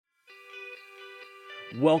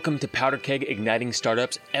Welcome to Powder Keg Igniting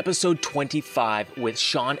Startups, episode 25 with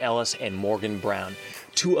Sean Ellis and Morgan Brown,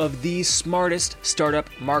 two of the smartest startup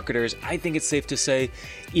marketers, I think it's safe to say,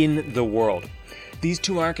 in the world. These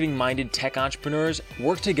two marketing-minded tech entrepreneurs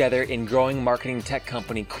work together in growing marketing tech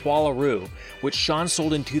company Qualaroo, which Sean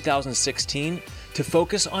sold in 2016 to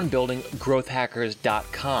focus on building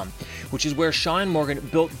growthhackers.com, which is where Sean and Morgan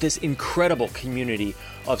built this incredible community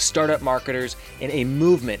of startup marketers and a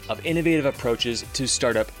movement of innovative approaches to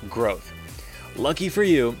startup growth. Lucky for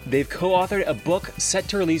you, they've co-authored a book set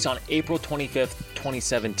to release on April 25th,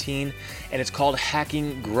 2017, and it's called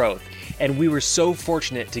Hacking Growth. And we were so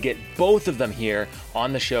fortunate to get both of them here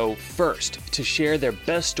on the show first to share their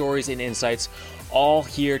best stories and insights, all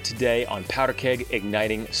here today on Powder Keg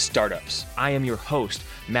Igniting Startups. I am your host,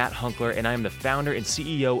 Matt Hunkler, and I am the founder and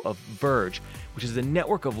CEO of Verge, which is a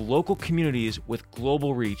network of local communities with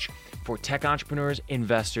global reach for tech entrepreneurs,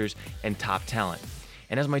 investors, and top talent.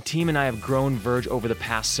 And as my team and I have grown Verge over the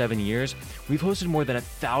past 7 years, we've hosted more than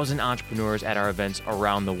 1,000 entrepreneurs at our events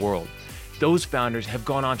around the world. Those founders have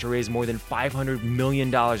gone on to raise more than $500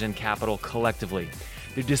 million in capital collectively.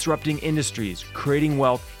 They're disrupting industries, creating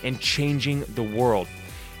wealth, and changing the world.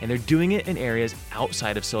 And they're doing it in areas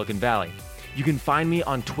outside of Silicon Valley. You can find me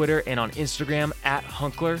on Twitter and on Instagram at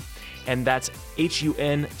Hunkler, and that's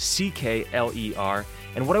Hunkler.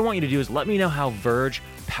 And what I want you to do is let me know how Verge,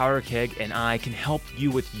 Powder Keg, and I can help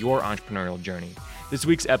you with your entrepreneurial journey. This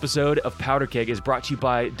week's episode of Powder Keg is brought to you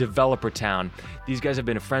by Developer Town. These guys have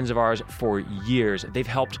been friends of ours for years. They've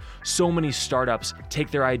helped so many startups take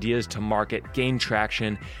their ideas to market, gain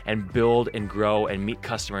traction, and build and grow and meet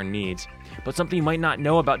customer needs. But something you might not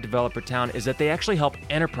know about Developer Town is that they actually help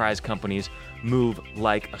enterprise companies move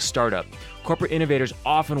like a startup. Corporate innovators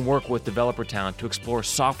often work with Developer Town to explore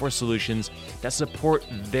software solutions that support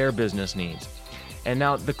their business needs. And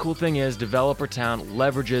now the cool thing is Developer Town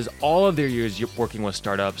leverages all of their years working with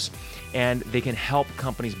startups, and they can help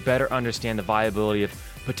companies better understand the viability of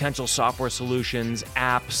potential software solutions,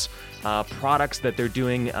 apps, products that they're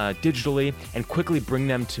doing digitally, and quickly bring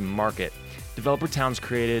them to market. Developer Town's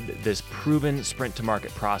created this proven sprint to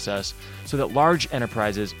market process so that large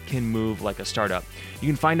enterprises can move like a startup. You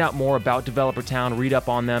can find out more about Developer Town, read up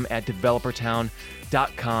on them at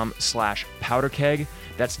developertown.com/powderkeg.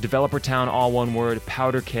 That's Developer Town, all one word,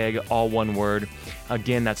 Powder Keg, all one word.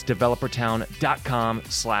 Again, that's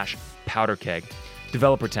developertown.com/powderkeg.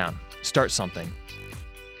 Developer Town, start something.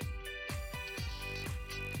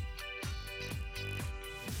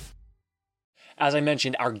 As I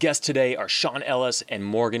mentioned, our guests today are Sean Ellis and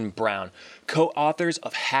Morgan Brown, co-authors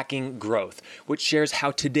of Hacking Growth, which shares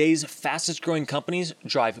how today's fastest growing companies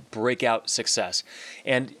drive breakout success.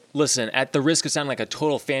 And listen, at the risk of sounding like a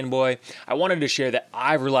total fanboy, I wanted to share that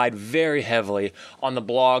I've relied very heavily on the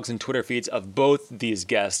blogs and Twitter feeds of both these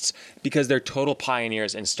guests because they're total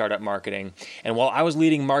pioneers in startup marketing. And while I was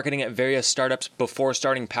leading marketing at various startups before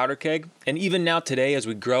starting Powder Keg, and even now today as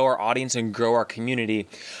we grow our audience and grow our community,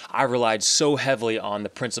 I relied so heavily on the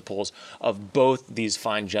principles of both these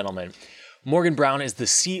fine gentlemen. Morgan Brown is the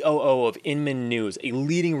COO of Inman News, a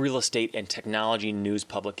leading real estate and technology news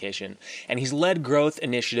publication, and he's led growth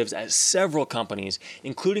initiatives at several companies,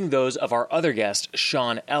 including those of our other guest,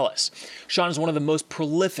 Sean Ellis. Sean is one of the most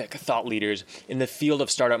prolific thought leaders in the field of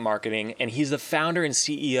startup marketing, and he's the founder and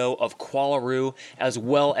CEO of Qualaroo, as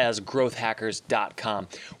well as growthhackers.com,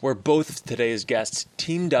 where both of today's guests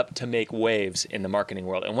teamed up to make waves in the marketing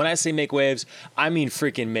world. And when I say make waves, I mean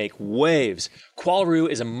freaking make waves. Qualaroo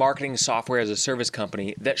is a marketing software as a service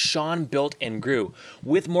company that Sean built and grew,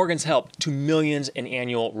 with Morgan's help, to millions in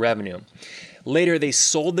annual revenue. Later, they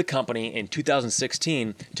sold the company in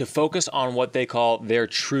 2016 to focus on what they call their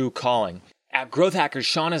true calling. At Growth Hackers,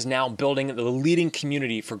 Sean is now building the leading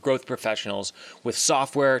community for growth professionals with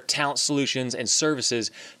software, talent solutions, and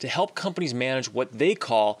services to help companies manage what they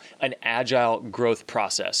call an agile growth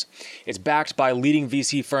process. It's backed by leading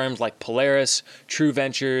VC firms like Polaris, True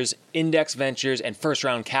Ventures, Index Ventures, and First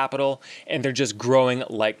Round Capital, and they're just growing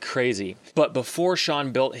like crazy. But before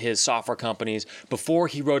Sean built his software companies, before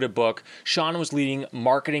he wrote a book, Sean was leading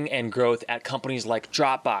marketing and growth at companies like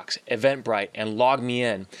Dropbox, Eventbrite, and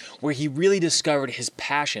LogMeIn, where he really discovered his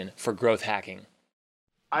passion for growth hacking.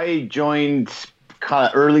 I joined kind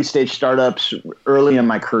of early stage startups early in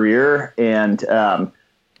my career, and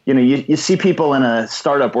you see people in a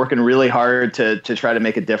startup working really hard to try to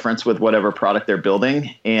make a difference with whatever product they're building,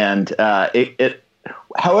 and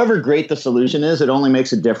however great the solution is, it only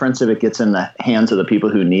makes a difference if it gets in the hands of the people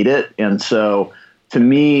who need it. And so, to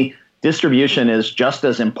me, distribution is just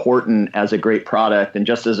as important as a great product and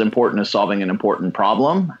just as important as solving an important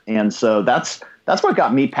problem. And so that's that's what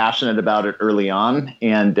got me passionate about it early on.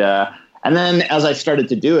 And then as I started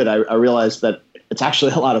to do it, I realized that it's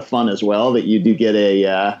actually a lot of fun as well, that you do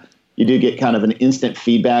get kind of an instant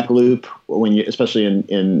feedback loop when you, especially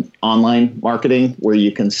in online marketing, where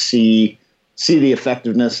you can see the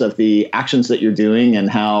effectiveness of the actions that you're doing and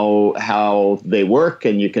how they work,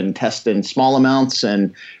 and you can test in small amounts,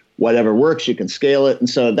 and whatever works, you can scale it. And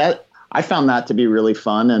so that I found that to be really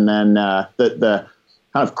fun. And then the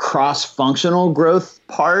kind of cross-functional growth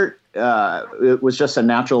part, it was just a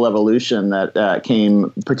natural evolution that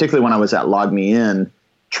came, particularly when I was at LogMeIn,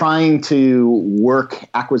 trying to work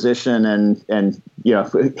acquisition and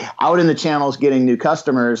out in the channels getting new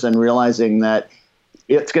customers, and realizing that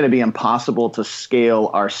it's going to be impossible to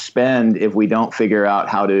scale our spend if we don't figure out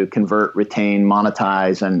how to convert, retain,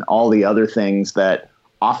 monetize, and all the other things that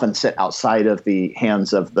often sit outside of the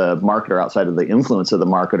hands of the marketer, outside of the influence of the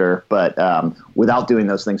marketer. But without doing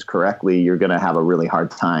those things correctly, you're going to have a really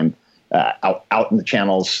hard time out in the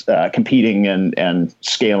channels competing and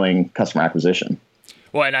scaling customer acquisition.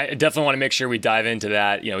 Well, and I definitely want to make sure we dive into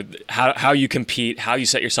that, how you compete, how you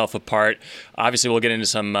set yourself apart. Obviously, we'll get into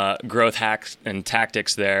some growth hacks and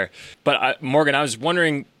tactics there. But Morgan, I was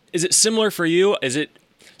wondering, is it similar for you? Is it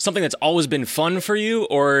something that's always been fun for you?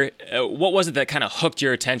 Or what was it that kind of hooked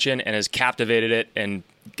your attention and has captivated it and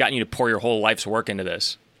gotten you to pour your whole life's work into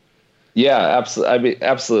this? Yeah,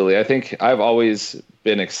 absolutely. I think I've always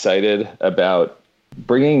been excited about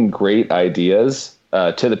bringing great ideas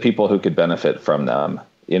to the people who could benefit from them,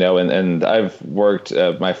 and I've worked,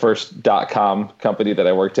 my first .com company that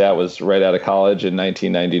I worked at was right out of college in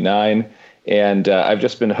 1999. And I've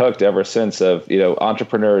just been hooked ever since of,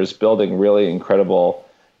 entrepreneurs building really incredible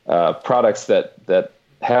products that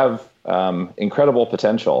have incredible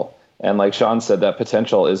potential. And like Sean said, that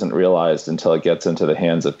potential isn't realized until it gets into the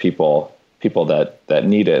hands of people that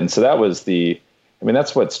need it. And so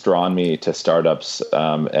that's what's drawn me to startups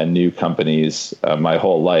and new companies my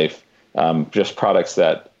whole life. Just products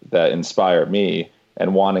that inspire me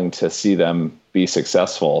and wanting to see them be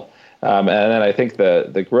successful. And then I think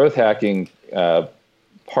the growth hacking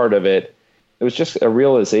part of it was just a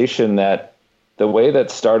realization that the way that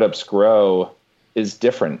startups grow is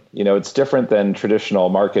different. It's different than traditional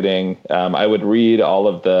marketing. I would read all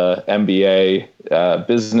of the MBA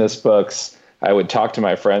business books. I would talk to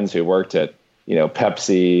my friends who worked at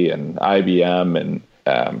Pepsi and IBM and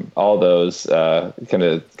all those kind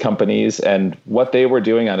of companies, and what they were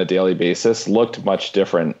doing on a daily basis looked much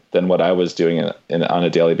different than what I was doing on a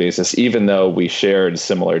daily basis, even though we shared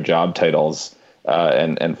similar job titles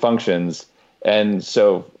and functions. And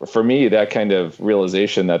so for me, that kind of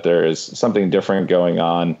realization that there is something different going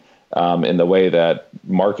on in the way that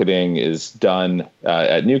marketing is done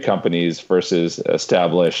at new companies versus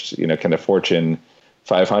established, kind of Fortune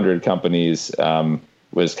 500 companies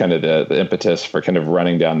was kind of the impetus for kind of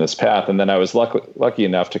running down this path. And then I was lucky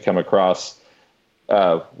enough to come across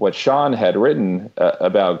what Sean had written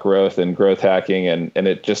about growth and growth hacking, and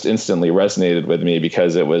it just instantly resonated with me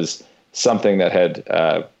because it was something that had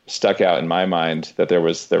stuck out in my mind, that there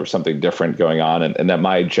was something different going on, and that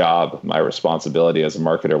my job, my responsibility as a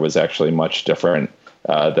marketer was actually much different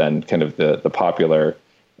than kind of the popular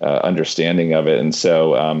understanding of it. And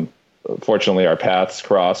so fortunately, our paths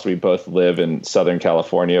crossed. We both live in Southern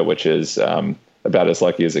California, which is about as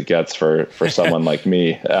lucky as it gets for someone like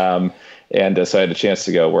me. And so I had a chance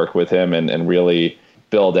to go work with him and really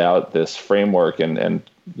build out this framework and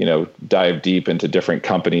dive deep into different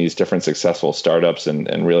companies, different successful startups,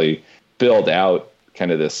 and really build out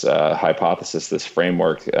kind of this hypothesis, this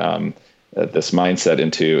framework, this mindset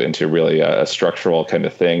into really a structural kind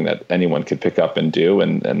of thing that anyone could pick up and do.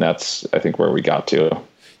 And that's, I think, where we got to.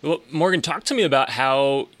 Well, Morgan, talk to me about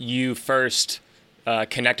how you first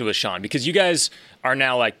connected with Sean, because you guys are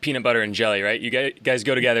now like peanut butter and jelly, right? You guys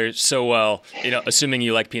go together so well, assuming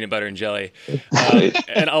you like peanut butter and jelly.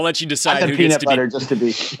 And I'll let you decide who gets to be. Just to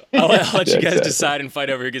be. I'll let you guys decide and fight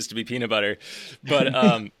over who gets to be peanut butter. But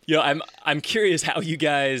I'm curious how you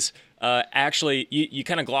guys actually you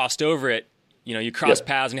kind of glossed over it. You crossed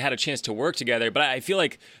paths and had a chance to work together. But I feel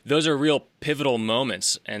like those are real pivotal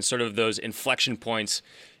moments and sort of those inflection points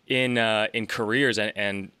in careers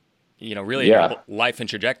and really your life and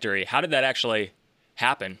trajectory. How did that actually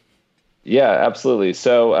happen? Yeah, absolutely.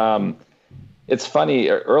 So it's funny,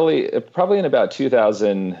 probably in about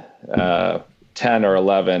 2010 or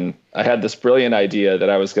 11, I had this brilliant idea that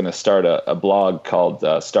I was going to start a blog called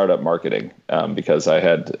Startup Marketing because I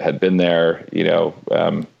had been there,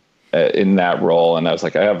 in that role. And I was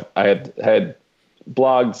like, I had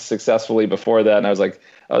blogged successfully before that. And I was like,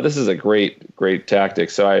 oh, this is a great tactic.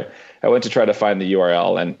 So I went to try to find the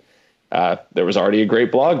URL, and there was already a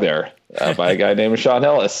great blog there by a guy named Sean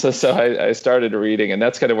Ellis. So I started reading, and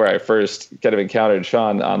that's kind of where I first kind of encountered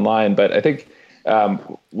Sean online. But I think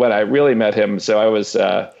when I really met him, so I was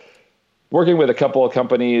working with a couple of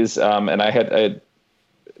companies, and I had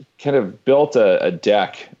kind of built a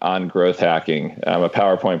deck on growth hacking, a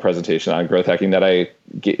PowerPoint presentation on growth hacking that I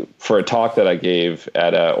gave for a talk that I gave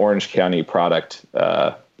at a Orange County product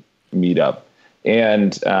meetup.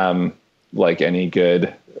 And like any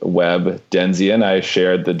good web Denzian, I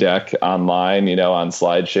shared the deck online, on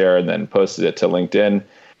SlideShare, and then posted it to LinkedIn.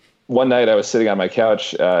 One night I was sitting on my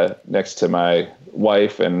couch next to my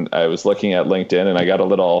wife, and I was looking at LinkedIn, and I got a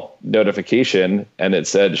little notification, and it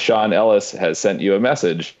said, Sean Ellis has sent you a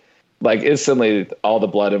message. Like instantly, all the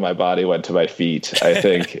blood in my body went to my feet, I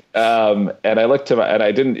think. And I looked and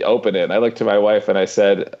I didn't open it. And I looked to my wife and I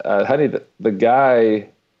said, honey, the guy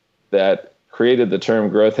that created the term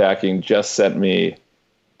growth hacking just sent me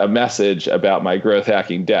a message about my growth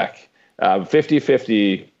hacking deck.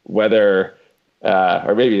 50-50 whether,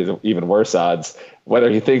 or maybe even worse odds, whether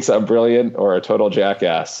he thinks I'm brilliant or a total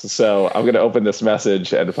jackass. So I'm going to open this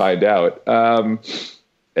message and find out.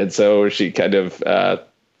 And so she kind of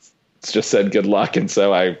just said good luck. And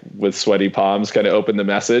so I, with sweaty palms, kind of opened the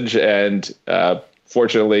message. And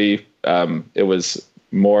fortunately, it was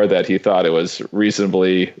more that he thought it was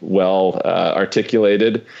reasonably well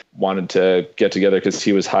articulated, wanted to get together because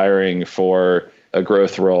he was hiring for a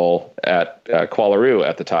growth role at Qualaroo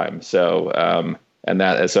at the time. So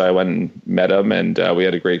so I went and met him, and we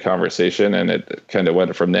had a great conversation, and it kind of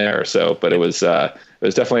went from there. So, but it was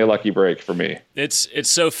definitely a lucky break for me. It's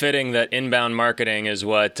so fitting that inbound marketing is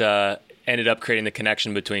what ended up creating the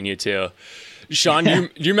connection between you two. Sean, do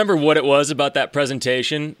you remember what it was about that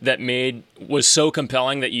presentation that was so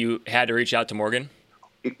compelling that you had to reach out to Morgan?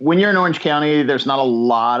 When you're in Orange County, there's not a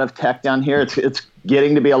lot of tech down here. It's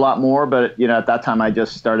getting to be a lot more, but at that time I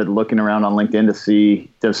just started looking around on LinkedIn to see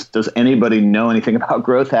does anybody know anything about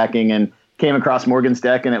growth hacking, and came across Morgan's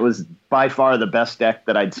deck, and it was by far the best deck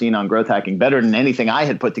that I'd seen on growth hacking, better than anything I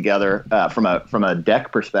had put together from a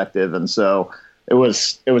deck perspective. And so it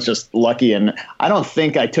was just lucky. And I don't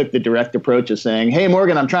think I took the direct approach of saying, "Hey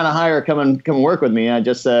Morgan, I'm trying to hire, come and work with me." I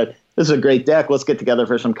just said, "This is a great deck. Let's get together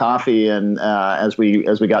for some coffee." And as we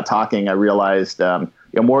got talking, I realized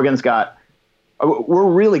Morgan's got. We're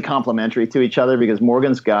really complementary to each other because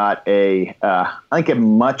Morgan's got I think a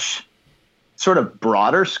much sort of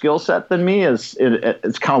broader skill set than me. It's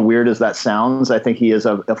kind of weird as that sounds. I think he is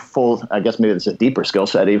a full. I guess maybe it's a deeper skill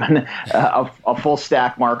set even a full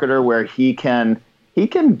stack marketer where he can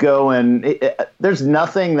go and there's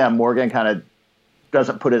nothing that Morgan kind of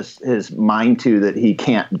doesn't put his mind to that he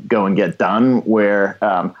can't go and get done. Where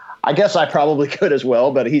I guess I probably could as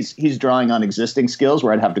well, but he's drawing on existing skills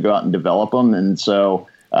where I'd have to go out and develop them. And so,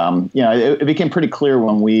 it became pretty clear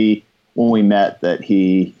when we met that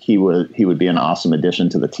he would be an awesome addition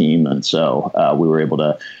to the team. And so we were able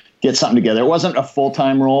to get something together. It wasn't a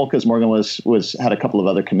full-time role because Morgan had a couple of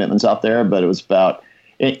other commitments out there, but it was about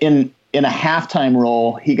in a half-time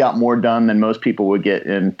role, he got more done than most people would get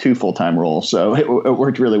in 2 full-time roles. So it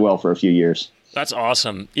worked really well for a few years. That's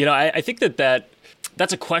awesome. I think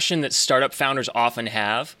that's a question that startup founders often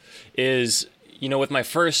have is, with my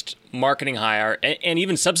first marketing hire and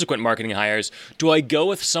even subsequent marketing hires, do I go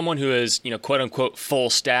with someone who is, quote unquote, full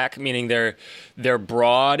stack, meaning they're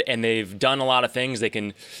broad and they've done a lot of things. They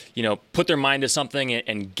can, put their mind to something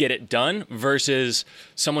and get it done versus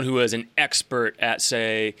someone who is an expert at,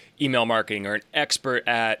 say, email marketing or an expert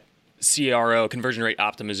at CRO, conversion rate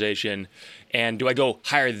optimization. And do I go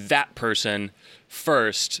hire that person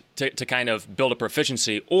first to kind of build a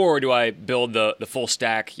proficiency, or do I build the full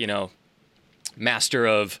stack, master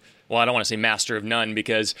of, well, I don't want to say master of none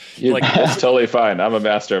because it's totally fine. I'm a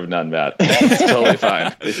master of none, Matt. It's totally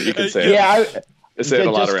fine. You can say it. I say it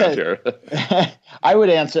a lot around here. I would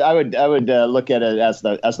look at it as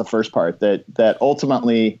the first part that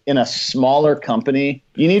ultimately in a smaller company,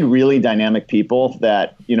 you need really dynamic people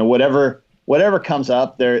that, whatever comes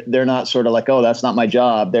up, they're not sort of like, oh, that's not my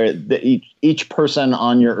job. Each person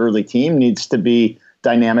on your early team needs to be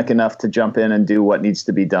dynamic enough to jump in and do what needs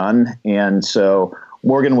to be done. And so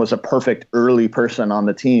Morgan was a perfect early person on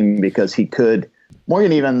the team because he could.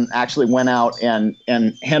 Morgan even actually went out and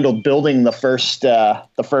handled building the first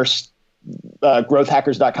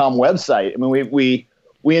growthhackers.com website. I mean, we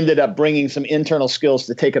ended up bringing some internal skills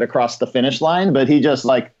to take it across the finish line, but he just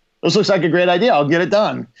this looks like a great idea. I'll get it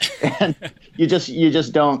done. And you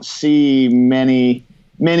just don't see many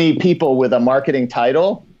people with a marketing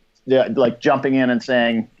title like jumping in and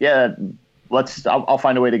saying, yeah, I'll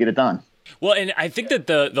find a way to get it done. Well, and I think that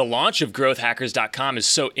the launch of growthhackers.com is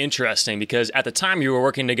so interesting because at the time you were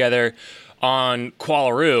working together on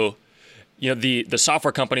Qualaroo, the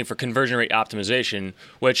software company for conversion rate optimization,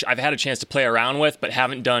 which I've had a chance to play around with, but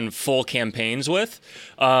haven't done full campaigns with.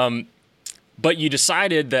 But you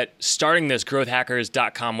decided that starting this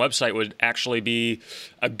growthhackers.com website would actually be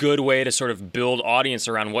a good way to sort of build audience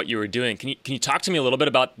around what you were doing. Can you talk to me a little bit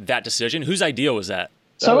about that decision? Whose idea was that?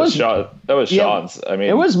 That was Sean's. I mean,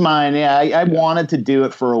 it was mine. Yeah, I wanted to do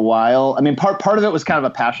it for a while. I mean, part of it was kind of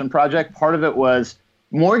a passion project. Part of it was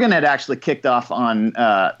Morgan had actually kicked off on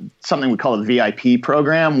something we call a VIP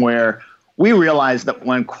program, where we realized that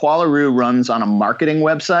when Qualaroo runs on a marketing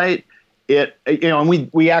website, and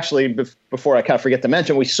we actually, before I kind of forget to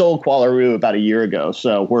mention, we sold Qualaroo about a year ago,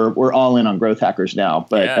 so we're all in on Growth Hackers now.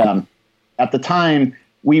 But at the time,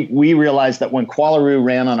 we realized that when Qualaroo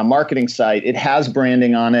ran on a marketing site, it has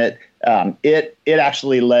branding on it. It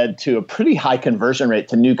actually led to a pretty high conversion rate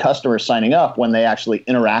to new customers signing up when they actually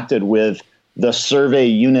interacted with the survey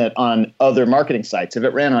unit on other marketing sites. If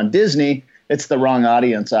it ran on Disney, it's the wrong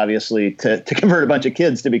audience, obviously, to convert a bunch of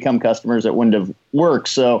kids to become customers. It wouldn't have worked.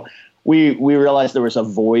 So we realized there was a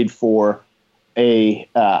void for a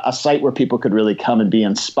site where people could really come and be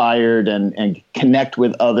inspired and connect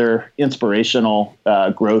with other inspirational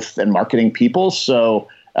growth and marketing people. So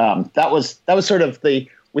that was sort of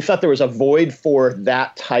we thought there was a void for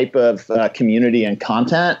that type of community and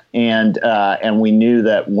content, and we knew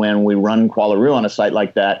that when we run Qualaroo on a site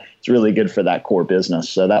like that, it's really good for that core business.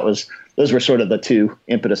 So those were sort of the two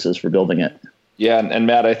impetuses for building it. Yeah, and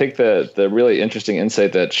Matt, I think the really interesting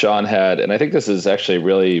insight that Sean had, and I think this is actually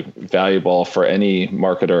really valuable for any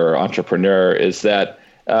marketer or entrepreneur, is that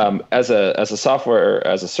as a software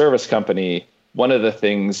as a service company, one of the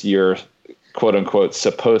things you're quote unquote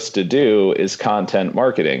supposed to do is content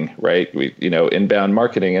marketing, right? Inbound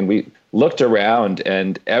marketing, and we looked around,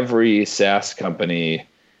 and every SaaS company,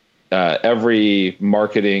 every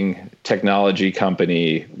marketing technology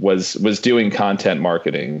company was doing content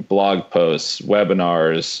marketing, blog posts,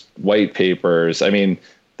 webinars, white papers. I mean,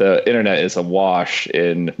 the internet is awash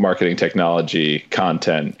in marketing technology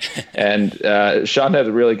content. And Sean had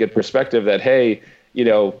a really good perspective that, hey,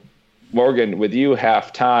 Morgan, with you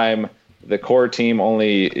half time, the core team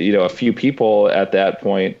only, a few people at that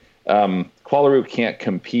point, Qualaroo can't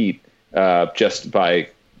compete just by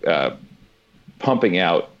pumping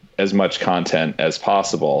out as much content as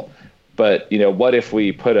possible. But what if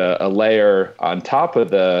we put a layer on top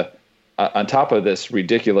of this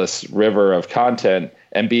ridiculous river of content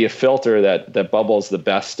and be a filter that bubbles the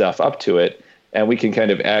best stuff up to it, and we can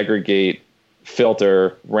kind of aggregate,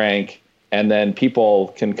 filter, rank, and then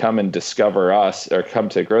people can come and discover us, or come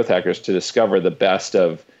to Growth Hackers to discover the best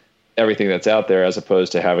of everything that's out there, as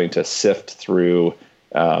opposed to having to sift through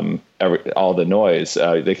all the noise.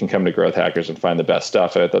 They can come to Growth Hackers and find the best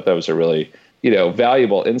stuff. And I thought that was a really,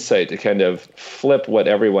 valuable insight to kind of flip what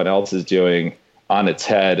everyone else is doing on its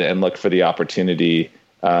head and look for the opportunity,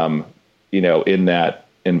 in that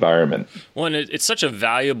environment. Well, and it's such a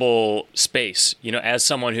valuable space, as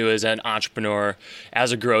someone who is an entrepreneur,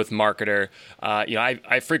 as a growth marketer.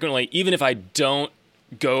 I frequently, even if I don't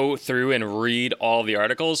go through and read all the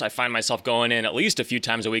articles, I find myself going in at least a few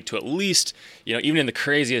times a week to at least, even in the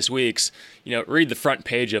craziest weeks, read the front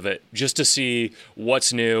page of it just to see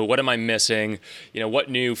what's new, what am I missing,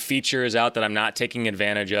 what new feature is out that I'm not taking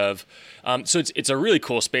advantage of. So it's a really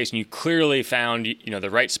cool space, and you clearly found, the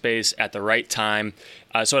right space at the right time.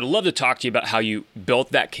 So I'd love to talk to you about how you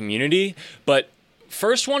built that community, but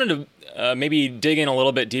first wanted to maybe dig in a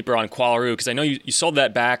little bit deeper on Qualaroo, because I know you sold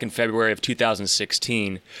that back in February of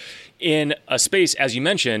 2016 in a space, as you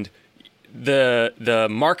mentioned, the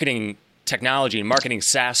marketing technology and marketing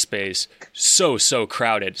SaaS space, so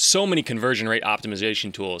crowded, so many conversion rate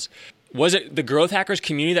optimization tools. Was it the Growth Hackers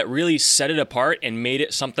community that really set it apart and made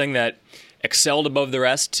it something that excelled above the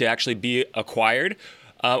rest to actually be acquired,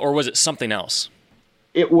 or was it something else?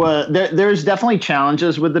 It was there's definitely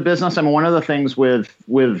challenges with the business. I mean, one of the things with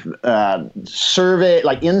survey,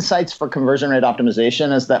 like insights for conversion rate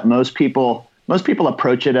optimization, is that most people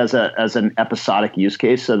approach it as an episodic use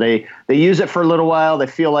case. So they use it for a little while, they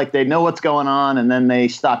feel like they know what's going on, and then they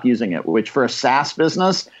stop using it, which for a SaaS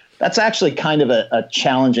business, that's actually kind of a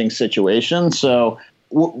challenging situation. So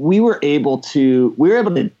we were able to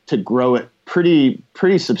grow it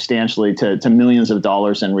pretty substantially to millions of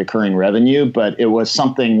dollars in recurring revenue, but it was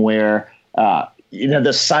something where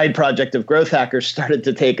the side project of Growth Hackers started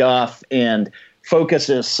to take off, and focus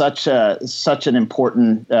is such an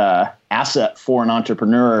important asset for an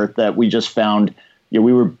entrepreneur that we just found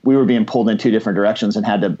we were being pulled in two different directions and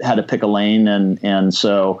had to pick a lane, and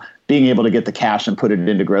so being able to get the cash and put it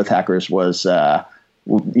into Growth Hackers was,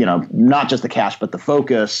 not just the cash, but the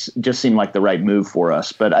focus just seemed like the right move for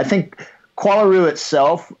us. But I think Qualaroo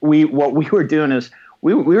itself, what we were doing is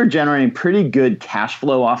we were generating pretty good cash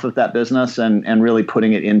flow off of that business and really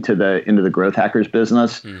putting it into the Growth Hackers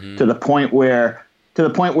business to the point where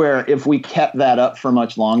if we kept that up for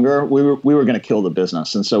much longer, we were going to kill the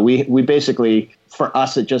business. And so we basically, for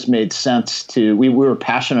us, it just made sense we were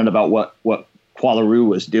passionate about what Qualaroo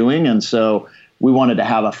was doing. And so we wanted to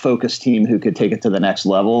have a focused team who could take it to the next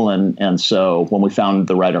level. And so when we found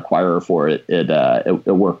the right acquirer for it, it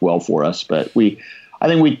worked well for us. But I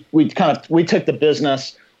think we took the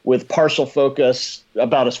business with partial focus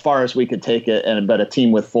about as far as we could take it, but a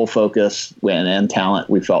team with full focus and talent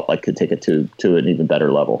we felt like could take it to an even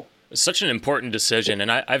better level. It's such an important decision,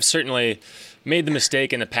 and I've certainly made the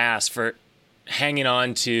mistake in the past for hanging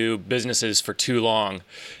on to businesses for too long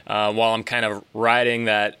while I'm kind of riding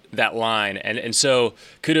that line. And so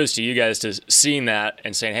kudos to you guys to seeing that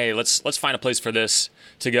and saying, hey, let's find a place for this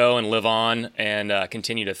to go and live on and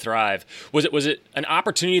continue to thrive. Was it an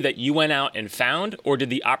opportunity that you went out and found, or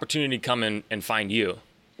did the opportunity come in and find you?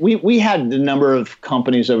 We had a number of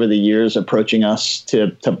companies over the years approaching us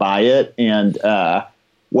to buy it. And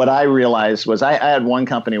what I realized was I had one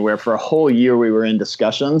company where for a whole year we were in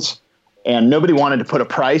discussions and nobody wanted to put a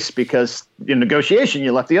price because in negotiation,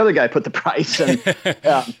 you let the other guy put the price. And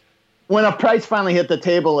when a price finally hit the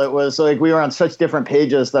table, it was like we were on such different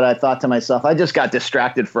pages that I thought to myself, I just got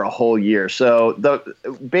distracted for a whole year. So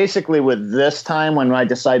basically with this time when I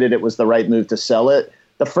decided it was the right move to sell it,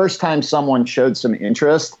 the first time someone showed some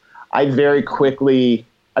interest, I very quickly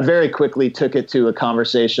took it to a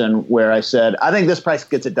conversation where I said, I think this price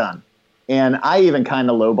gets it done. And I even kind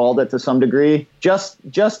of lowballed it to some degree, just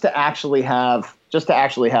to actually have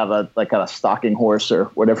a stalking horse or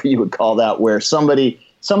whatever you would call that, where somebody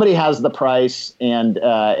has the price and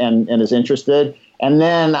is interested. And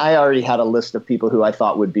then I already had a list of people who I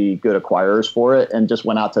thought would be good acquirers for it, and just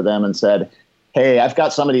went out to them and said, hey, I've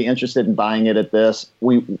got somebody interested in buying it at this.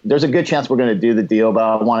 There's a good chance we're going to do the deal, but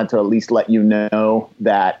I wanted to at least let you know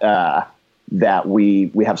that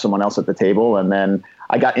we have someone else at the table. And then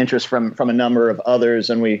I got interest from a number of others,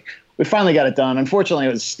 and we finally got it done. Unfortunately,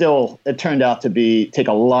 it turned out to take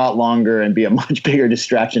a lot longer and be a much bigger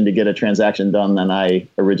distraction to get a transaction done than I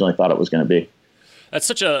originally thought it was going to be. That's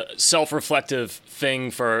such a self-reflective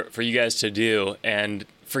thing for you guys to do, and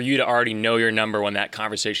for you to already know your number when that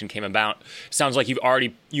conversation came about. Sounds like you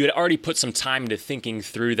had already put some time into thinking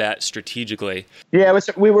through that strategically. Yeah,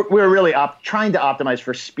 we were really trying to optimize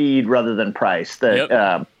for speed rather than price.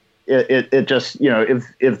 It just,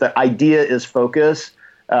 if the idea is focus,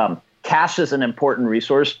 cash is an important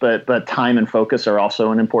resource, but time and focus are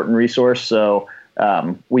also an important resource. So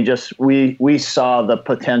we saw the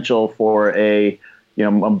potential for a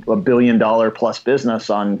 $1 billion plus business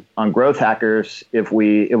on Growth Hackers if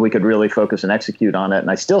we could really focus and execute on it. And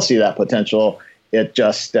I still see that potential. It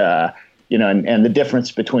just and the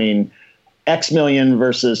difference between X million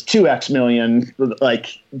versus 2X million,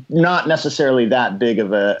 like not necessarily that big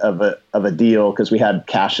of a deal, because we had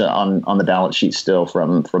cash on the balance sheet still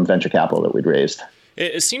from venture capital that we'd raised.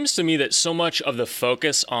 It seems to me that so much of the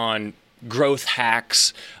focus on growth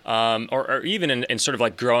hacks or even in sort of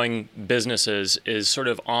like growing businesses is sort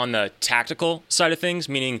of on the tactical side of things,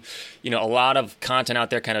 meaning, a lot of content out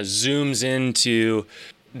there kind of zooms into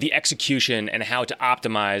the execution and how to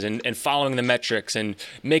optimize and following the metrics and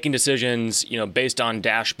making decisions, based on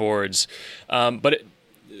dashboards. But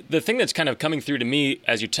the thing that's kind of coming through to me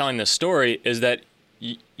as you're telling this story is that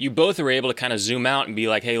you both are able to kind of zoom out and be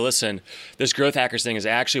like, hey, listen, this Growth Hackers thing is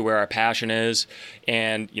actually where our passion is.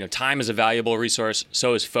 And, time is a valuable resource.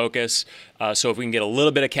 So is focus. So if we can get a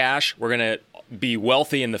little bit of cash, we're going to be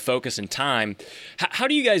wealthy in the focus and time. How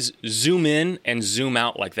do you guys zoom in and zoom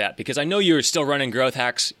out like that? Because I know you're still running Growth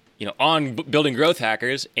Hacks, on building Growth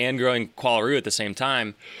Hackers and growing Qualaroo at the same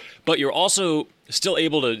time, but you're also still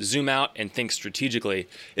able to zoom out and think strategically.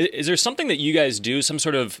 Is there something that you guys do, some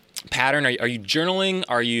sort of pattern? Are you journaling?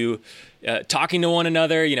 Are you talking to one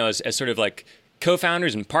another, as sort of like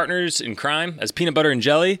co-founders and partners in crime, as peanut butter and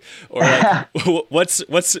jelly? Or like,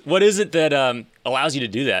 what is it that allows you to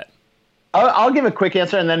do that? I'll give a quick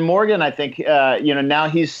answer, and then Morgan, I think, now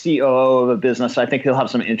he's COO of a business. I think he'll have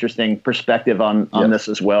some interesting perspective on this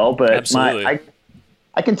as well. But absolutely.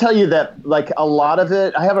 I can tell you that, like, a lot of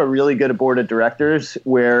it, I have a really good board of directors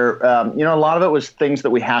where, a lot of it was things that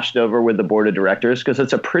we hashed over with the board of directors, because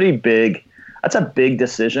it's a big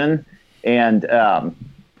decision. And,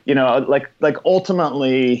 like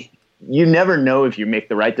ultimately, you never know if you make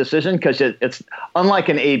the right decision, because it's unlike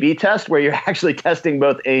an A/B test where you're actually testing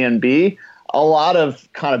both A and B. A lot of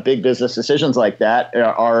kind of big business decisions like that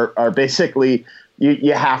are basically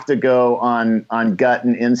you have to go on gut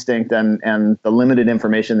and instinct and the limited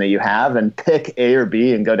information that you have and pick A or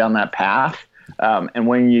B and go down that path. And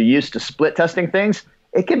when you're used to split testing things,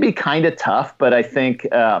 it can be kind of tough. But I think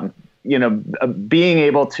being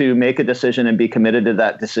able to make a decision and be committed to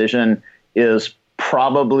that decision is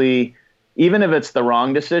probably, even if it's the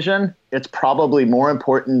wrong decision, it's probably more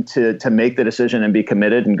important to make the decision and be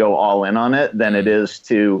committed and go all in on it than it is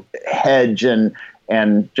to hedge and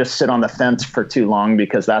just sit on the fence for too long,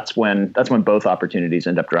 because that's when both opportunities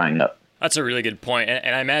end up drying up. That's a really good point.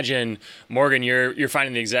 And I imagine, Morgan, you're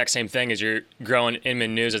finding the exact same thing as you're growing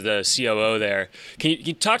Inman News as the COO there. Can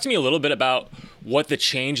you talk to me a little bit about what the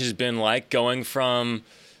change has been like going from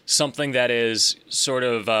something that is sort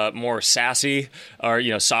of more SaaS-y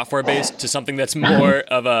or software based to something that's more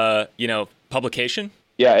of a publication?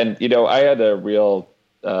 Yeah, and I had a real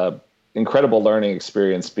incredible learning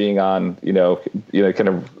experience being on kind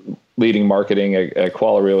of leading marketing at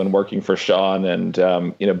Qualaroo and working for Sean, and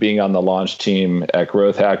being on the launch team at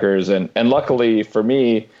Growth Hackers, and luckily for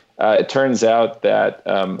me, it turns out that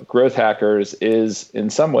Growth Hackers is in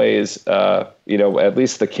some ways, at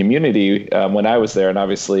least the community when I was there, and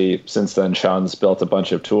obviously since then Sean's built a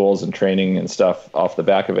bunch of tools and training and stuff off the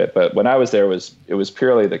back of it. But when I was there, it was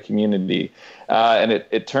purely the community, and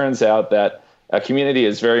it turns out that a community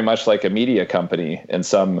is very much like a media company in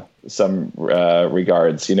some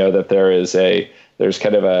regards. That there's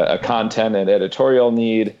kind of a content and editorial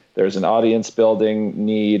need. There's an audience building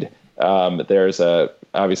need. There's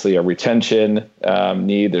obviously a retention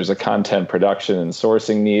need. There's a content production and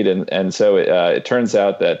sourcing need, and so it turns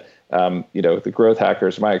out that the Growth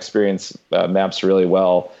Hackers, my experience maps really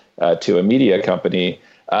well to a media company.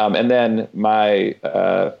 And then my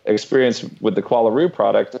experience with the Qualaroo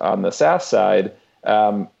product on the SaaS side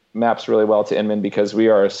maps really well to Inman, because we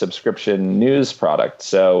are a subscription news product.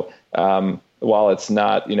 So while it's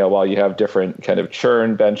not, while you have different kind of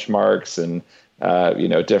churn benchmarks and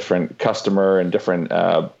different customer and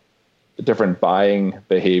different buying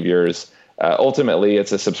behaviors, ultimately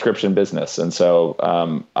it's a subscription business. And so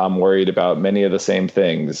I'm worried about many of the same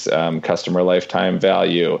things: customer lifetime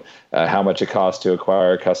value, how much it costs to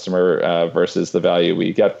acquire a customer versus the value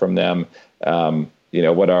we get from them,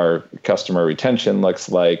 what our customer retention looks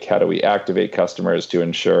like, how do we activate customers to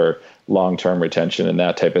ensure long-term retention, and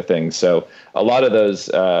that type of thing. So a lot of those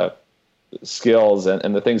skills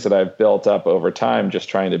and the things that I've built up over time, just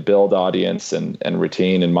trying to build audience and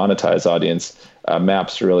retain and monetize audience,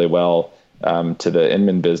 maps really well to the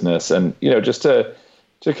Inman business. And just to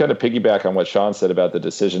kind of piggyback on what Sean said about the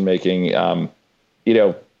decision making,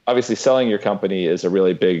 obviously selling your company is a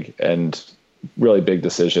really big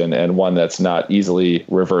decision, and one that's not easily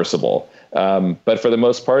reversible. But for the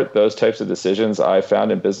most part, those types of decisions I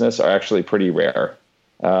found in business are actually pretty rare.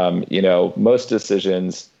 Most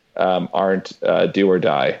decisions aren't do or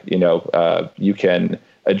die. You can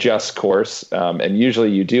adjust course, and usually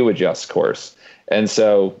you do adjust course. And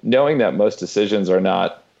so knowing that most decisions are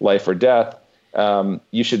not life or death,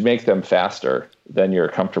 you should make them faster than you're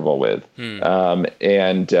comfortable with.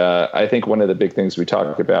 And I think one of the big things we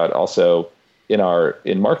talk about also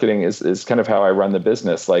in marketing is kind of how I run the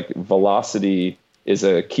business. Like, velocity is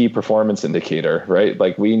a key performance indicator, right?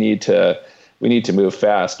 Like, we need to move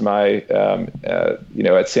fast.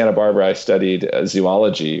 At Santa Barbara, I studied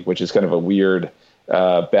zoology, which is kind of a weird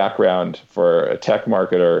background for a tech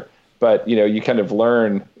marketer. But, you kind of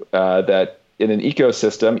learn that in an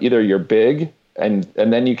ecosystem, either you're big and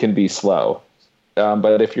then you can be slow.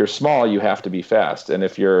 But if you're small, you have to be fast. And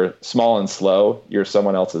if you're small and slow, you're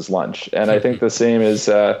someone else's lunch. And I think the same is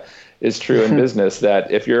true in business,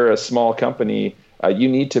 that if you're a small company, you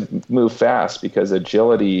need to move fast, because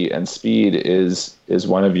agility and speed is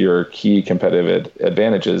one of your key competitive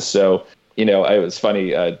advantages. So, it was funny,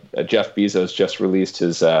 Jeff Bezos just released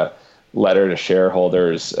his letter to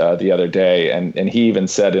shareholders the other day, and he even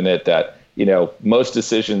said in it that most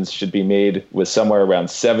decisions should be made with somewhere around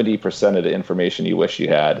 70% of the information you wish you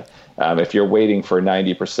had. If you're waiting for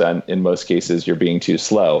 90%, in most cases, you're being too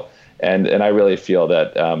slow. And I really feel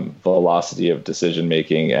that velocity of decision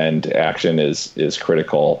making and action is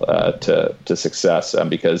critical to success,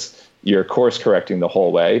 because you're course correcting the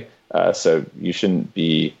whole way. So you shouldn't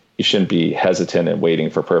be hesitant and waiting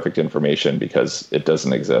for perfect information, because it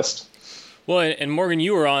doesn't exist. Well, and Morgan,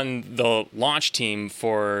 you were on the launch team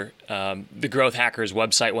for the Growth Hackers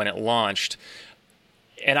website when it launched,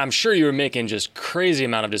 and I'm sure you were making just crazy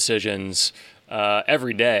amount of decisions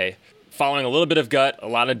every day. following a little bit of gut, a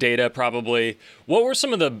lot of data probably. What were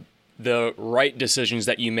some of the right decisions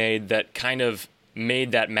that you made that kind of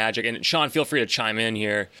made that magic? And Sean, feel free to chime in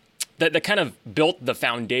here. That kind of built the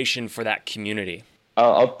foundation for that community.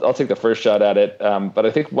 I'll take the first shot at it. But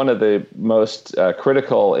I think one of the most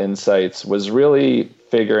critical insights was really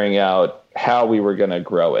figuring out how we were going to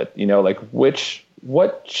grow it. Like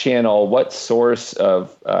what channel, what source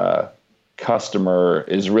of customer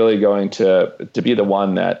is really going to be the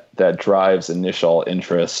one that drives initial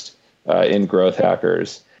interest in Growth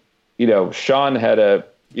Hackers. Sean had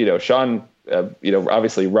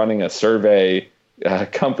obviously running a survey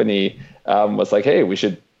company was like, hey, we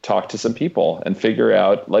should talk to some people and figure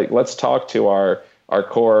out, let's talk to our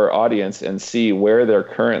core audience and see where they're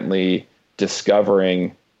currently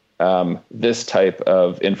discovering this type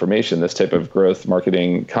of information, this type of growth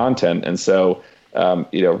marketing content. And so,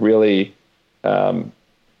 really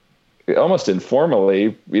almost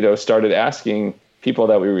informally, started asking people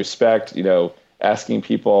that we respect, asking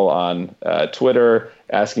people on Twitter,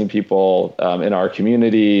 asking people in our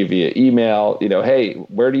community via email, hey,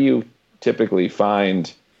 where do you typically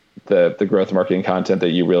find the growth marketing content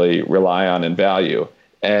that you really rely on and value?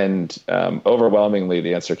 And overwhelmingly,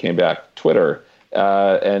 the answer came back, Twitter.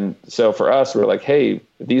 And so for us, we're like, hey,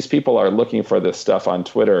 these people are looking for this stuff on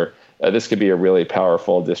Twitter. This could be a really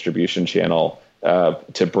powerful distribution channel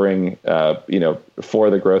to bring, for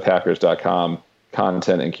the growthhackers.com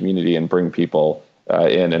content and community and bring people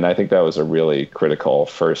in. And I think that was a really critical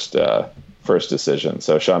first decision.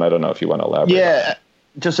 So Sean, I don't know if you want to elaborate. Yeah.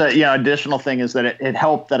 Just additional thing is that it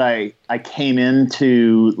helped that I came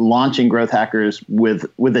into launching Growth Hackers with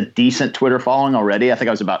a decent Twitter following already. I think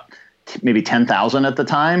I was about maybe 10,000 at the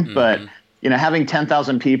time, mm-hmm. But having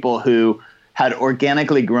 10,000 people who had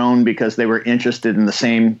organically grown because they were interested in the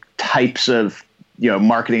same types of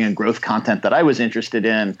marketing and growth content that I was interested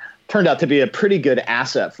in turned out to be a pretty good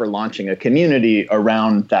asset for launching a community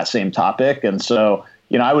around that same topic. And so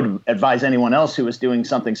I would advise anyone else who was doing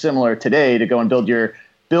something similar today to go and build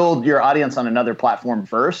your audience on another platform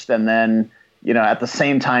first, and then at the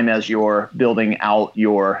same time as you're building out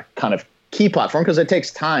your kind of key platform, because it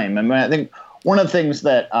takes time. I mean, I think one of the things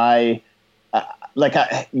that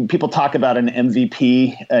people talk about an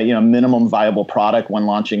MVP, minimum viable product when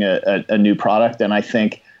launching a new product, and I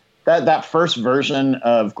think that first version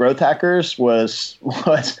of Growth Hackers was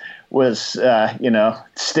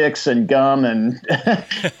sticks and gum and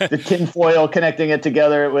the tin foil connecting it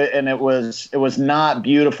together, and it was not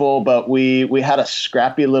beautiful, but we had a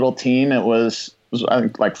scrappy little team. It was I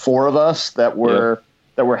think like 4 of us that were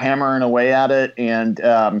hammering away at it, and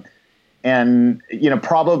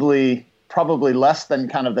probably less than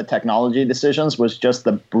kind of the technology decisions was just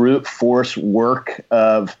the brute force work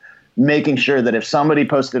of making sure that if somebody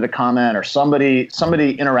posted a comment or somebody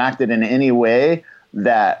interacted in any way,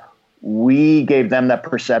 that we gave them that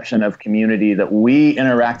perception of community, that we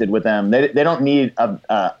interacted with them. They don't need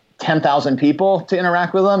 10,000 people to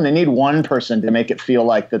interact with them. They need one person to make it feel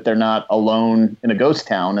like that they're not alone in a ghost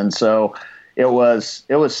town. And so it was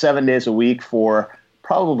 7 days a week for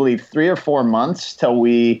probably 3 or 4 months till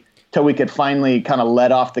we could finally kind of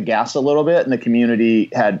let off the gas a little bit, and the community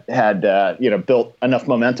had built enough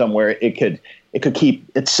momentum where it could keep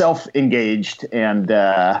itself engaged. And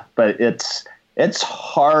but it's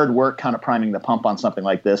hard work kind of priming the pump on something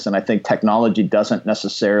like this, and I think technology doesn't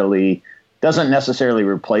necessarily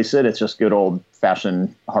replace it. It's just good old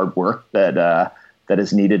fashioned hard work that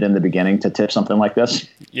is needed in the beginning to tip something like this.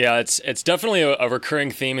 Yeah, it's definitely a recurring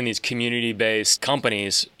theme in these community-based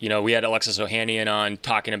companies. We had Alexis Ohanian on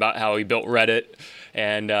talking about how he built Reddit,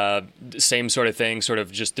 and same sort of thing, sort of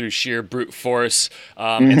just through sheer brute force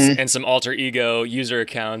and some alter ego user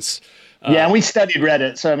accounts. And we studied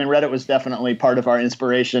Reddit. So, Reddit was definitely part of our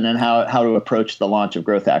inspiration and how to approach the launch of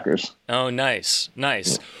Growth Hackers. Oh, nice.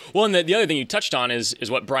 Well, and the other thing you touched on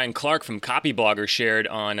is what Brian Clark from Copyblogger shared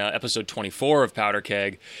on episode 24 of Powder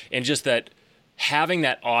Keg, and just that having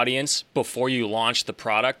that audience before you launch the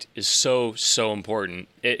product is so, so important.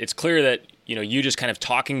 It's clear that, you just kind of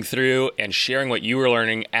talking through and sharing what you were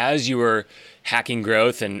learning as you were hacking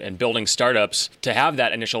growth and building startups, to have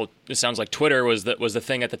that initial, it sounds like Twitter was the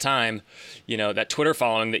thing at the time, that Twitter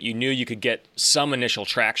following that you knew you could get some initial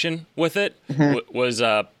traction with it was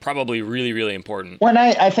probably really, really important. Well,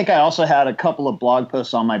 I think I also had a couple of blog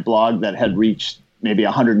posts on my blog that had reached maybe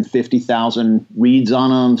 150,000 reads on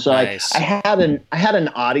them. So nice. I had an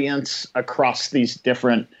audience across these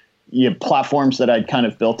different platforms that I'd kind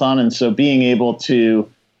of built on. And so being able to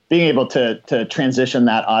transition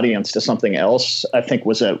that audience to something else, I think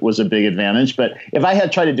was a big advantage. But if I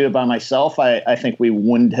had tried to do it by myself, I think we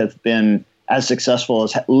wouldn't have been as successful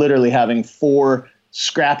as literally having 4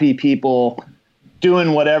 scrappy people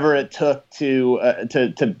doing whatever it took to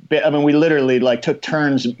I mean, we literally like took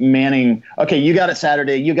turns manning. Okay, you got it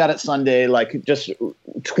Saturday, you got it Sunday, like just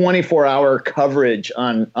 24-hour coverage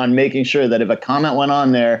on making sure that if a comment went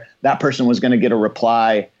on there, that person was going to get a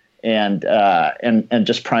reply, and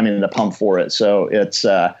just priming the pump for it. So it's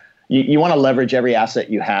you want to leverage every asset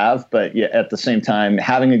you have, but at the same time,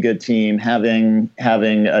 having a good team, having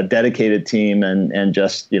a dedicated team, and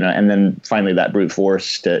just, and then finally that brute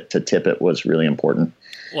force to tip it was really important.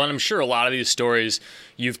 Well, and I'm sure a lot of these stories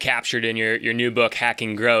you've captured in your new book,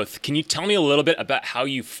 Hacking Growth. Can you tell me a little bit about how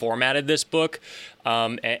you formatted this book,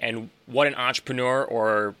 and what an entrepreneur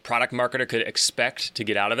or product marketer could expect to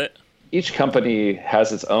get out of it? Each company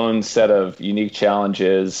has its own set of unique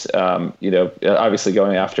challenges, obviously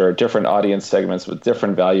going after different audience segments with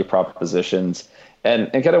different value propositions.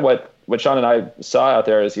 And kind of what Sean and I saw out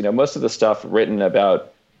there is, most of the stuff written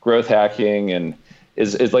about growth hacking and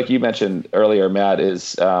is like you mentioned earlier, Matt,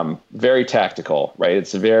 is very tactical, right?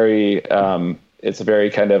 It's a very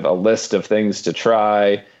kind of a list of things to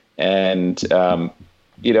try. And,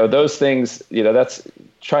 those things, that's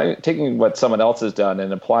taking what someone else has done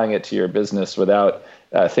and applying it to your business without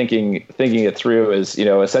thinking it through is,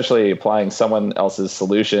 essentially applying someone else's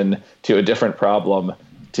solution to a different problem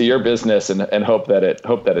to your business and hope that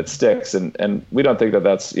it sticks. And we don't think that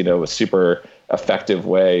that's, a super effective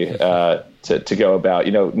way to go about.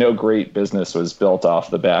 No great business was built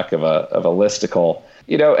off the back of a listicle.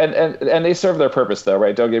 And they serve their purpose though,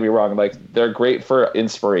 right? Don't get me wrong. Like they're great for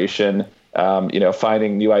inspiration.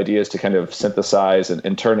 Finding new ideas to kind of synthesize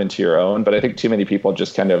and turn into your own. But I think too many people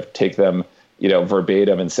just kind of take them,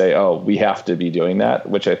 verbatim and say, oh, we have to be doing that,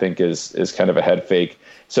 which I think is kind of a head fake.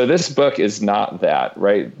 So this book is not that,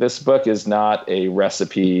 right? This book is not a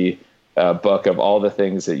recipe book of all the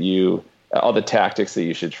things all the tactics that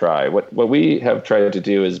you should try. What we have tried to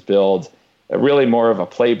do is build really more of a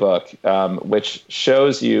playbook, which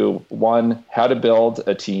shows you, one, how to build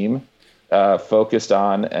a team focused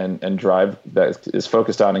on and drive, that is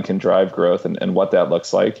focused on and can drive growth, and what that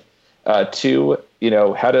looks like. 2,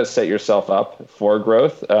 how to set yourself up for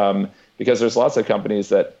growth, because there's lots of companies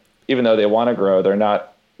that, even though they want to grow, they're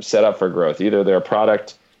not set up for growth. Either their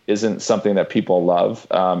product isn't something that people love,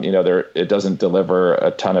 it doesn't deliver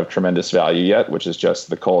a ton of tremendous value yet, which is just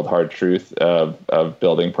the cold hard truth of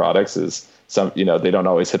building products. Is they don't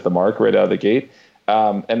always hit the mark right out of the gate,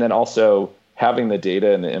 and then also having the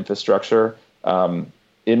data and the infrastructure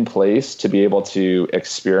in place to be able to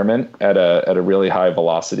experiment at a really high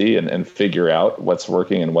velocity and figure out what's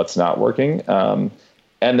working and what's not working.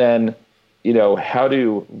 And then, how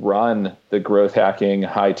to run the growth hacking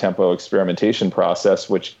high tempo experimentation process,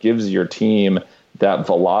 which gives your team that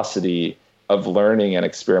velocity of learning and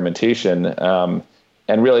experimentation.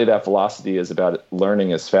 And really that velocity is about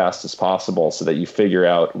learning as fast as possible so that you figure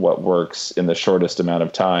out what works in the shortest amount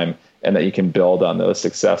of time, and that you can build on those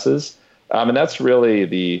successes. And that's really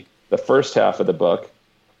the first half of the book.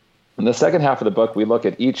 In the second half of the book, we look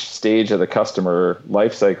at each stage of the customer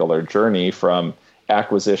lifecycle or journey from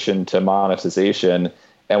acquisition to monetization,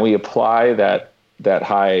 and we apply that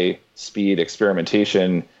high speed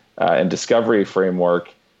experimentation and discovery framework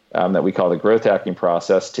that we call the growth hacking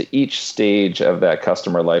process to each stage of that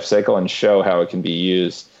customer lifecycle, and show how it can be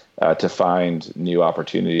used to find new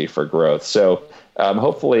opportunity for growth. So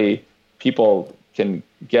hopefully people can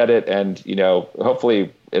get it, and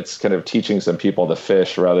hopefully it's kind of teaching some people to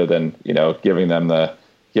fish rather than giving them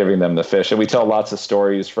the fish. And we tell lots of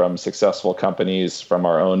stories from successful companies from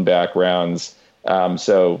our own backgrounds.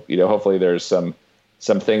 So hopefully there's some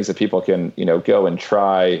things that people can go and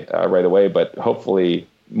try right away. But hopefully,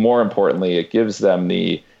 more importantly, it gives them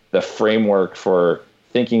the framework for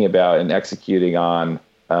thinking about and executing on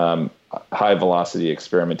high velocity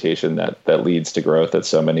experimentation that leads to growth at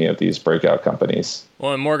so many of these breakout companies.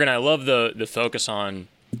 Well, and Morgan, I love the focus on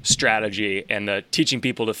strategy and the teaching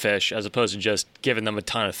people to fish as opposed to just giving them a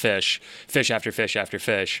ton of fish after fish after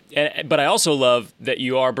fish. But I also love that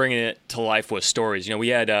you are bringing it to life with stories. We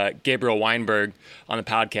had Gabriel Weinberg on the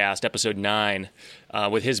podcast, episode 9,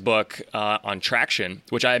 with his book on traction,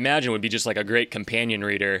 which I imagine would be just like a great companion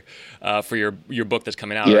reader for your book that's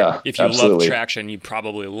coming out. Yeah, right? If you absolutely. love traction, you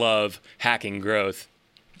probably love Hacking Growth.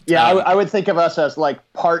 Yeah, I would think of us as like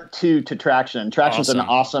part 2 to Traction. Traction's an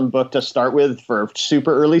awesome book to start with for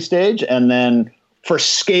super early stage. And then for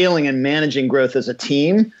scaling and managing growth as a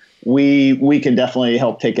team, we can definitely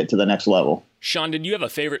help take it to the next level. Sean, did you have a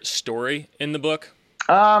favorite story in the book?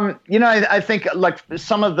 I think like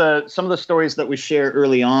some of the stories that we share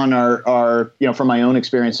early on are from my own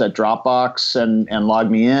experience at Dropbox and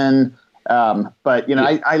LogMeIn. But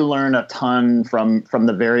I learn a ton from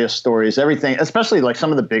the various stories, everything, especially like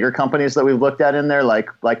some of the bigger companies that we've looked at in there, like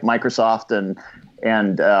Microsoft and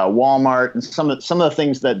Walmart, and some of the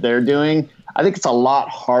things that they're doing. I think it's a lot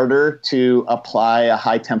harder to apply a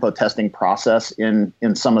high tempo testing process in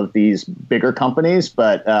some of these bigger companies,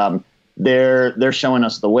 but they're showing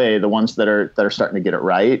us the way, the ones that are starting to get it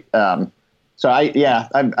right. There's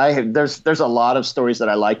a lot of stories that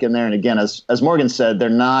I like in there. And again, as Morgan said, they're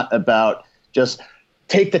not about just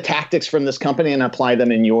take the tactics from this company and apply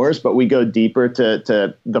them in yours, but we go deeper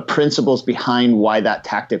to the principles behind why that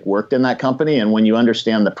tactic worked in that company. And when you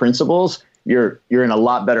understand the principles, you're in a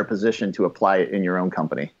lot better position to apply it in your own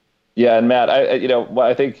company. Yeah, and Matt,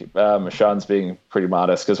 I think Sean's being pretty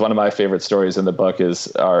modest, because one of my favorite stories in the book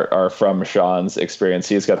are from Sean's experience.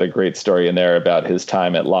 He's got a great story in there about his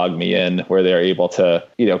time at LogMeIn, where they're able to,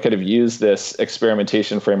 kind of use this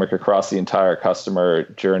experimentation framework across the entire customer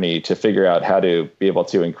journey to figure out how to be able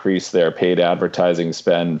to increase their paid advertising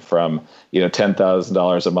spend from,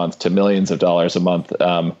 $10,000 a month to millions of dollars a month.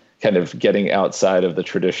 Kind of getting outside of the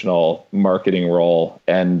traditional marketing role,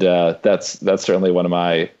 and that's certainly one of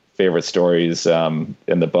my favorite stories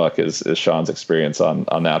in the book is Sean's experience on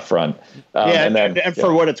that front. And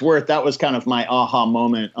for what it's worth, that was kind of my aha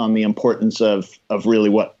moment on the importance of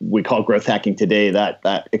really what we call growth hacking today,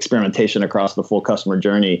 that experimentation across the full customer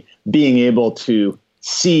journey, being able to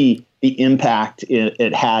see the impact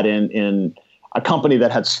it had in a company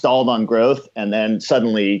that had stalled on growth, and then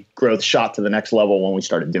suddenly growth shot to the next level when we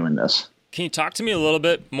started doing this. Can you talk to me a little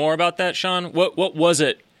bit more about that, Sean? What was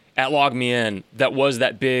it at LogMeIn that was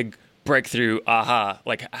that big breakthrough aha?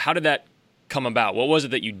 Like, how did that come about? What was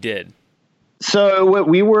it that you did? So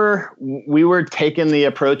we were taking the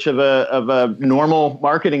approach of a normal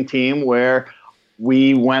marketing team, where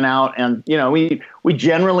we went out and, we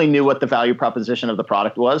generally knew what the value proposition of the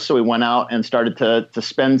product was. So we went out and started to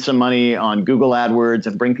spend some money on Google AdWords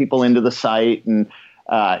and bring people into the site. And,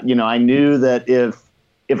 I knew that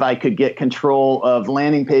if I could get control of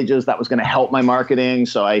landing pages, that was going to help my marketing.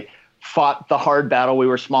 So I fought the hard battle. We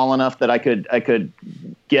were small enough that I could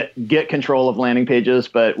get control of landing pages,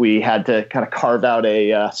 but we had to kind of carve out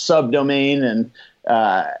a subdomain, and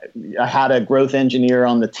I had a growth engineer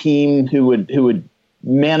on the team who would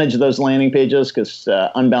manage those landing pages, because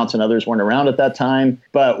Unbounce and others weren't around at that time.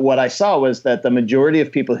 But what I saw was that the majority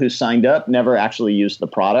of people who signed up never actually used the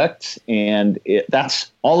product. And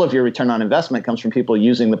that's all of your return on investment comes from people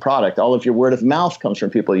using the product. All of your word of mouth comes from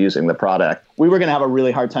people using the product. We were going to have a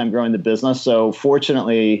really hard time growing the business. So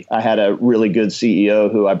fortunately, I had a really good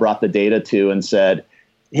CEO who I brought the data to and said,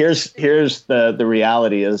 here's the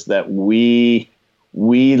reality is that we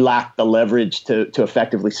lack the leverage to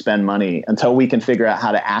effectively spend money until we can figure out how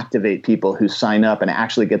to activate people who sign up and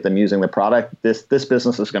actually get them using the product. This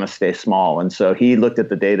business is going to stay small. And so he looked at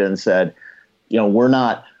the data and said, we're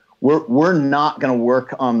not going to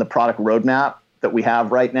work on the product roadmap that we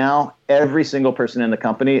have right now. Every single person in the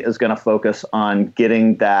company is going to focus on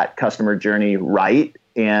getting that customer journey right.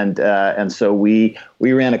 And so we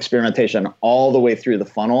ran experimentation all the way through the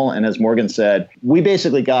funnel. And as Morgan said, we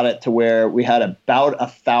basically got it to where we had about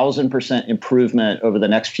 1,000% improvement over the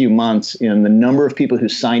next few months in the number of people who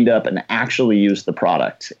signed up and actually used the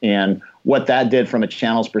product. And what that did from a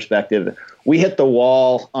channels perspective, we hit the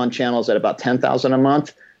wall on channels at about 10,000 a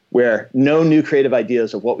month, where no new creative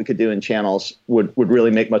ideas of what we could do in channels would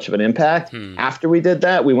really make much of an impact. After we did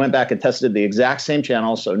that, we went back and tested the exact same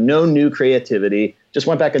channels, so no new creativity, just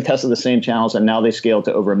went back and tested the same channels, and now they scaled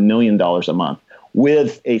to over $1 million a month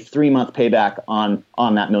with a 3-month payback on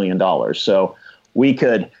that $1 million. So we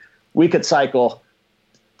could cycle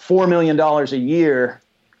 $4 million a year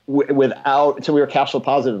so we were cash flow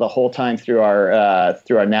positive the whole time through our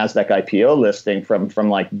NASDAQ IPO listing from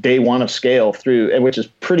like day one of scale through, which is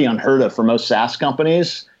pretty unheard of for most SaaS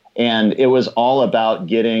companies. And it was all about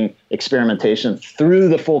getting experimentation through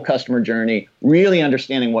the full customer journey, really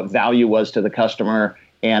understanding what value was to the customer,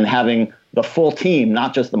 and having the full team,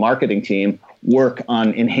 not just the marketing team, work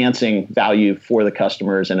on enhancing value for the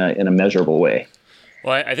customers in a measurable way.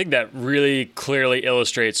 Well, I think that really clearly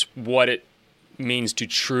illustrates what it means to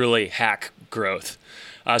truly hack growth.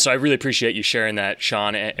 So I really appreciate you sharing that,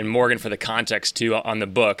 Sean, and Morgan, for the context too on the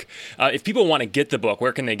book. If people want to get the book,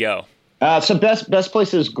 where can they go? So best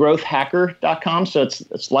place is growthhacker.com. So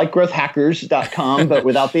it's like growthhackers.com, but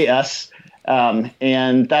without the S.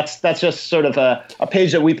 And that's just sort of a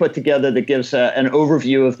page that we put together that gives an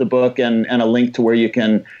overview of the book and a link to where you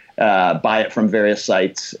can buy it from various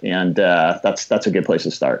sites, and that's a good place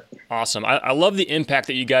to start. Awesome. I love the impact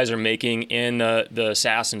that you guys are making in the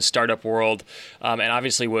SaaS and startup world, and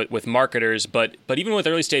obviously with marketers, but even with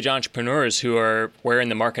early stage entrepreneurs who are wearing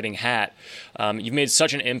the marketing hat. You've made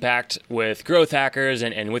such an impact with Growth Hackers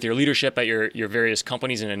and with your leadership at your various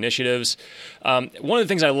companies and initiatives. One of the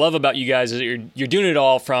things I love about you guys is that you're doing it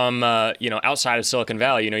all from outside of Silicon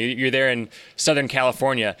Valley. You're there in Southern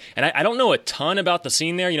California, and I don't know a ton about the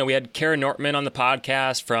scene there. We had Kara Nortman on the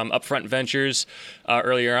podcast from Upfront Ventures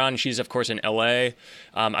earlier on. She's, of course, in LA.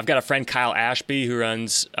 I've got a friend, Kyle Ashby, who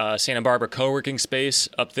runs Santa Barbara co-working space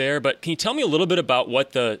up there. But can you tell me a little bit about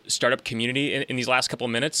what the startup community in these last couple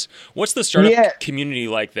of minutes? What's the startup community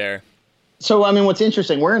like there? So, what's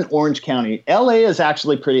interesting, we're in Orange County. LA is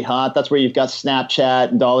actually pretty hot. That's where you've got Snapchat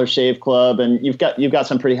and Dollar Shave Club, and you've got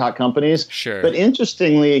some pretty hot companies. Sure. But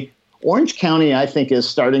interestingly, Orange County, I think, is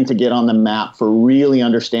starting to get on the map for really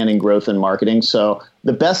understanding growth and marketing. So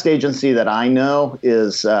the best agency that I know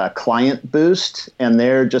is Client Boost, and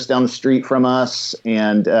they're just down the street from us.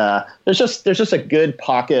 And there's just a good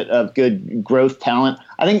pocket of good growth talent.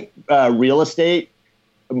 I think real estate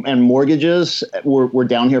and mortgages were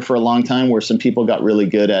down here for a long time, where some people got really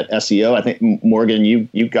good at SEO. I think, Morgan,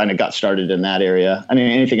 you kind of got started in that area.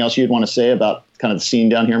 Anything else you'd want to say about kind of the scene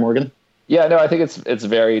down here, Morgan? Yeah, no, I think it's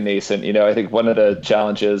very nascent. I think one of the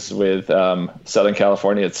challenges with Southern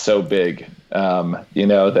California, it's so big,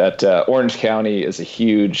 that Orange County is a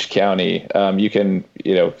huge county. You can,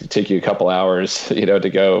 take you a couple hours, to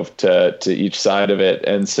go to each side of it.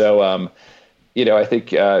 And so, I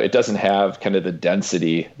think it doesn't have kind of the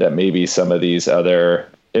density that maybe some of these other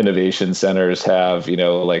innovation centers have,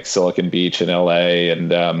 like Silicon Beach in LA and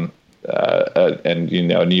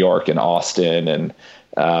New York and Austin and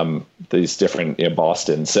these different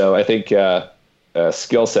Boston. So I think a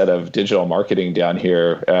skill set of digital marketing down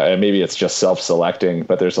here, and maybe it's just self-selecting,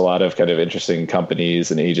 but there's a lot of kind of interesting companies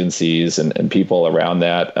and agencies and people around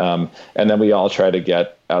that. And then we all try to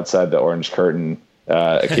get outside the orange curtain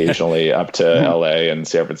occasionally up to LA and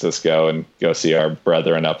San Francisco and go see our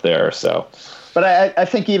brethren up there. So, but I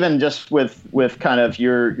think even just with kind of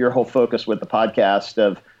your whole focus with the podcast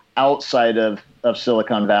of outside of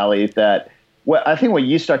Silicon Valley, that I think what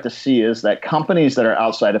you start to see is that companies that are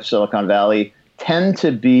outside of Silicon Valley tend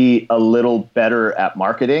to be a little better at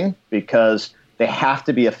marketing because they have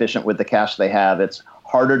to be efficient with the cash they have. It's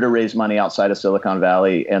harder to raise money outside of Silicon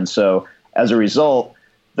Valley. And so as a result,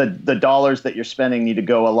 the dollars that you're spending need to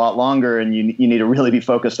go a lot longer, and you need to really be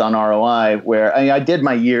focused on ROI, where I did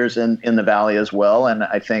my years in the Valley as well. And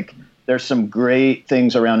I think there's some great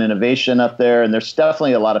things around innovation up there, and there's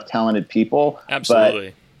definitely a lot of talented people. Absolutely.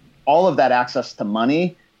 But all of that access to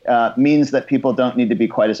money means that people don't need to be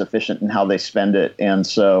quite as efficient in how they spend it. And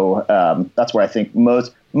so that's where I think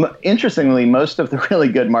interestingly, most of the really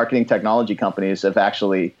good marketing technology companies have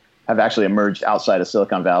actually emerged outside of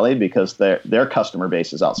Silicon Valley because their customer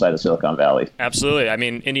base is outside of Silicon Valley. Absolutely.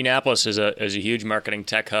 Indianapolis is a huge marketing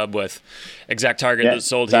tech hub with ExactTarget that's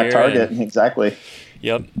sold here. ExactTarget, exactly.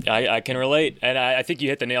 Yep, I can relate. And I think you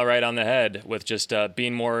hit the nail right on the head with just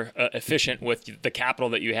being more efficient with the capital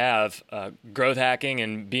that you have. Growth hacking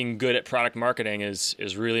and being good at product marketing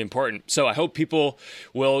is really important. So I hope people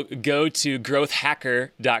will go to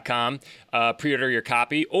growthhacker.com, pre-order your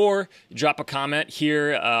copy, or drop a comment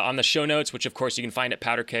here on the show notes, which of course you can find at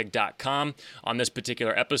powderkeg.com on this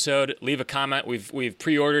particular episode. Leave a comment. We've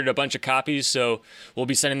pre-ordered a bunch of copies, so we'll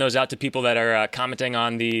be sending those out to people that are commenting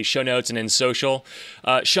on the show notes and in social.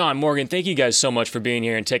 Sean, Morgan, thank you guys so much for being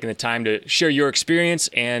here and taking the time to share your experience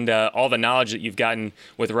and all the knowledge that you've gotten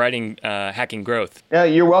with writing Hacking Growth. Yeah,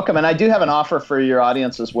 you're welcome. And I do have an offer for your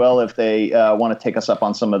audience as well if they want to take us up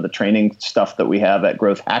on some of the training stuff that we have at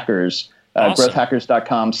Growth Hackers. Awesome.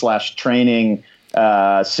 growthhackers.com/training,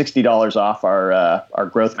 $60 off our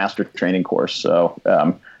Growth Master training course. So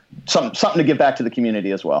something to give back to the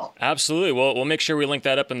community as well. Absolutely. Well, we'll make sure we link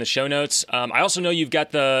that up in the show notes. I also know you've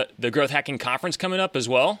got the Growth Hacking Conference coming up as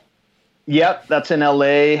well. Yep, that's in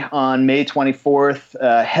LA on May 24th.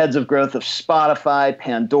 Heads of growth of Spotify,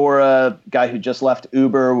 Pandora, guy who just left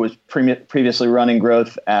Uber, was previously running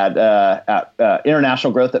growth at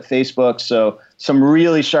international growth at Facebook. So some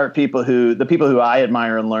really sharp people the people who I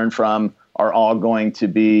admire and learn from are all going to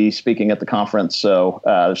be speaking at the conference. So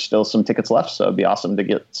there's still some tickets left. So it'd be awesome to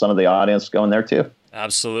get some of the audience going there too.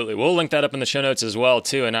 Absolutely. We'll link that up in the show notes as well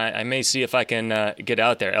too. And I may see if I can get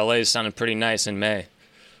out there. LA is sounding pretty nice in May.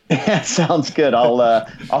 Yeah, sounds good. I'll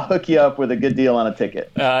hook you up with a good deal on a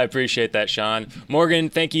ticket. I appreciate that, Sean. Morgan,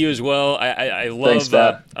 thank you as well. I love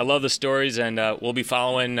Thanks, I love the stories, and we'll be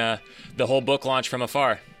following the whole book launch from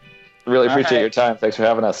afar. Really appreciate right. your time. Thanks for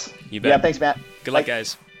having us. You bet. Yeah, thanks, Matt. Good luck,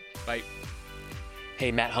 guys. Bye.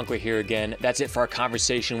 Hey, Matt Hunkley here again. That's it for our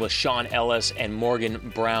conversation with Sean Ellis and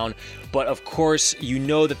Morgan Brown. But of course, you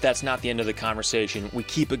know that that's not the end of the conversation. We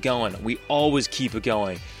keep it going. We always keep it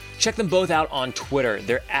going. Check them both out on Twitter.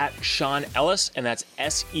 They're at Sean Ellis, and that's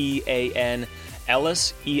SEAN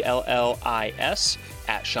Ellis, ELLIS,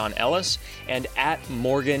 at Sean Ellis, and at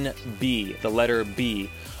Morgan B, the letter B,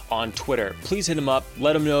 on Twitter. Please hit him up.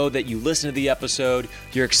 Let him know that you listened to the episode.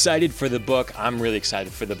 You're excited for the book. I'm really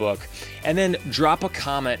excited for the book. And then drop a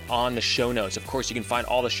comment on the show notes. Of course, you can find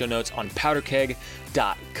all the show notes on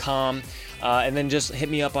powderkeg.com. And then just hit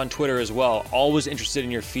me up on Twitter as well. Always interested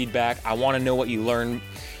in your feedback. I want to know what you learned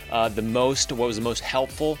the most, what was the most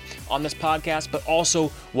helpful on this podcast, but also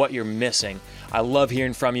what you're missing. I love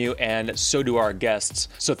hearing from you, and so do our guests.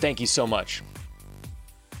 So thank you so much.